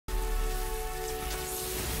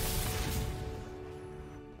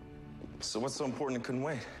So what's so important it couldn't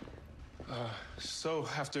wait? So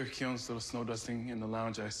after Khione's little snow dusting in the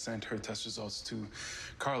lounge, I sent her test results to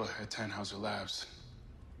Carla at Tannhauser Labs.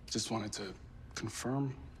 Just wanted to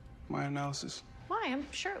confirm my analysis. Why? I'm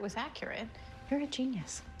sure it was accurate. You're a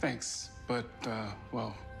genius. Thanks, but,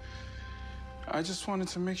 well, I just wanted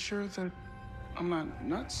to make sure that I'm not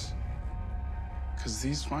nuts. Because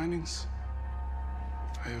these findings,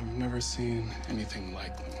 I have never seen anything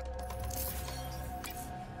like them.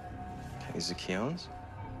 These are Khione's?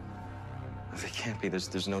 They can't be.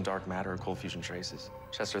 There's no dark matter or cold fusion traces.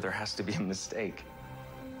 Chester, there has to be a mistake.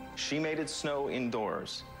 She made it snow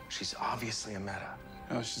indoors. She's obviously a meta.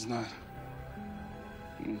 No, she's not.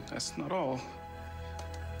 That's not all.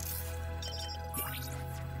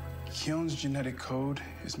 Khione's genetic code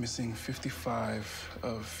is missing 55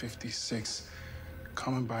 of 56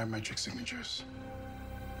 common biometric signatures.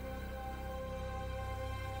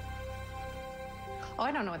 Oh,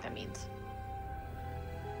 I don't know what that means.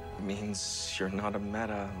 It means you're not a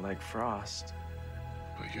meta like Frost.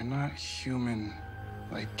 But you're not human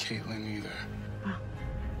like Caitlin either. Wow.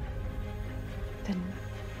 Then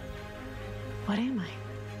what am I?